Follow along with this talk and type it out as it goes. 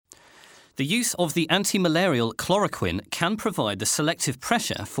The use of the antimalarial chloroquine can provide the selective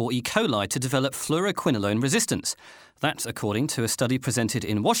pressure for E. coli to develop fluoroquinolone resistance. That's according to a study presented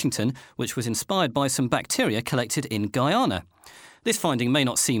in Washington, which was inspired by some bacteria collected in Guyana. This finding may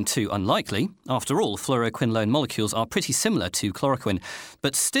not seem too unlikely. After all, fluoroquinolone molecules are pretty similar to chloroquine.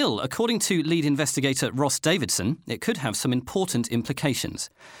 But still, according to lead investigator RossDavidson, it could have some important implications.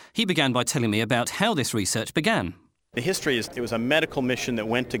 He began by telling me about how this research began. The history is it was a medical mission that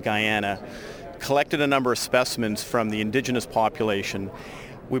went to Guyana, collected a number of specimens from the indigenous population.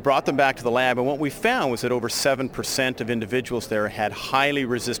 We brought them back to the lab, and what we found was that over 7% of individuals there had highly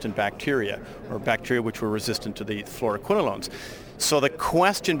resistant bacteria, or bacteria which were resistant to the fluoroquinolones. So the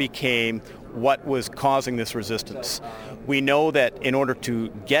question became, what was causing this resistance? We know that in order to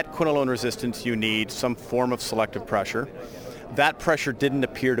get quinolone resistance, you need some form of selective pressure. That pressure didn't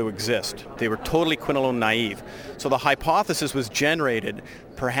appear to exist. They were totally quinolone naive. So the hypothesis was generated,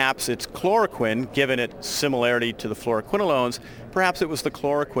 perhaps it's chloroquine, given its similarity to the fluoroquinolones, perhaps it was the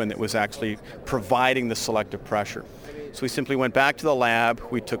chloroquine that was actually providing the selective pressure. So we simply went back to the lab,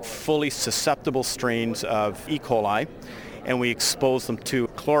 we took fully susceptible strains of E. coli, and we exposed them to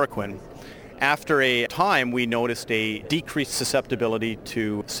chloroquine. After a time, we noticed a decreased susceptibility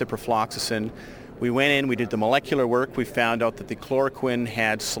to ciprofloxacin. We went in, we did the molecular work, we found out that the chloroquine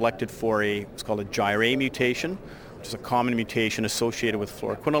had selected for what's called a gyre mutation, which is a common mutation associated with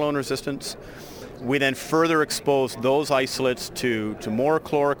fluoroquinolone resistance. We then further exposed those isolates to more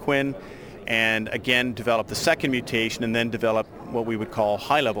chloroquine, and again developed the second mutation, and then developed what we would call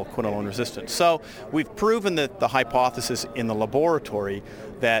high-level quinolone resistance. So we've proven that the hypothesis in the laboratory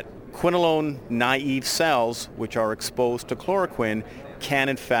that quinolone naive cells which are exposed to chloroquine can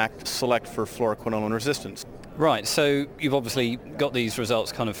in fact select for fluoroquinolone resistance. Right, so you've obviously got these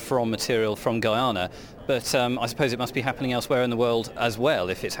results kind of from material from Guyana, but I suppose it must be happening elsewhere in the world as well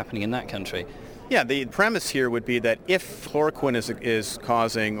if it's happening in that country. Yeah, the premise here would be that if chloroquine is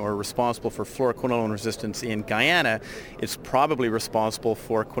causing or responsible for fluoroquinolone resistance in Guyana, it's probably responsible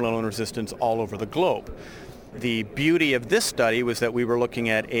for quinolone resistance all over the globe. The beauty of this study was that we were looking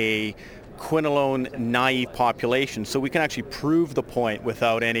at a quinolone naive population, so we can actually prove the point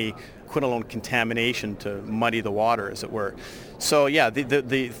without any quinolone contamination to muddy the water, as it were. So yeah,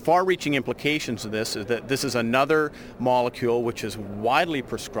 the far-reaching implications of this is that this is another molecule which is widely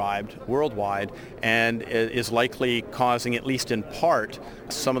prescribed worldwide and is likely causing, at least in part,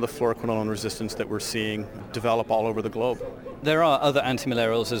 some of the fluoroquinolone resistance that we're seeing develop all over the globe. There are other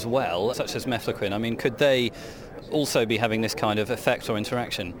antimalarials as well, such as mefloquine. I mean, could they also be having this kind of effect or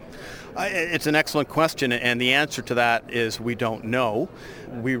interaction? It's an excellent question, and the answer to that is we don't know.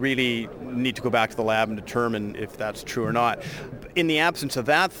 We really need to go back to the lab and determine if that's true or not. In the absence of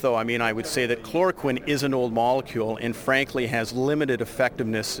that, though, I would say that chloroquine is an old molecule and frankly has limited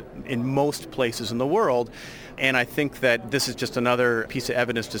effectiveness in most places in the world. And I think that this is just another piece of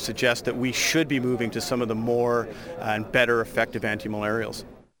evidence to suggest that we should be moving to some of the more and better effective antimalarials.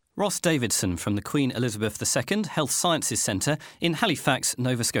 RossDavidson from the Queen Elizabeth II Health Sciences Centre in Halifax,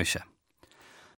 Nova Scotia.